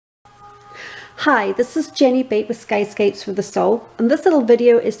Hi, this is Jenny Bate with Skyscapes for the Soul, and this little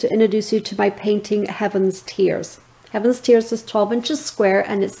video is to introduce you to my painting Heaven's Tears. Heaven's Tears is 12 inches square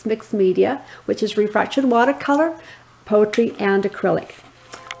and it's mixed media, which is refracted watercolor, poetry and acrylic.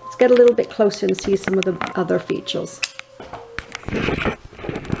 Let's get a little bit closer and see some of the other features.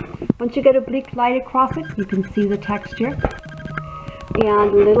 Once you get oblique light across it, you can see the texture.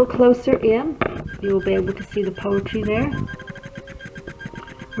 And a little closer in, you will be able to see the poetry there.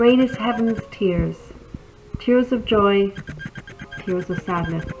 Rain is heaven's tears, tears of joy, tears of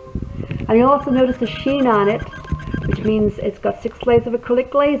sadness. And you'll also notice the sheen on it, which means it's got 6 layers of acrylic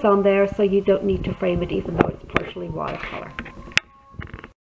glaze on there, so you don't need to frame it even though it's partially watercolor.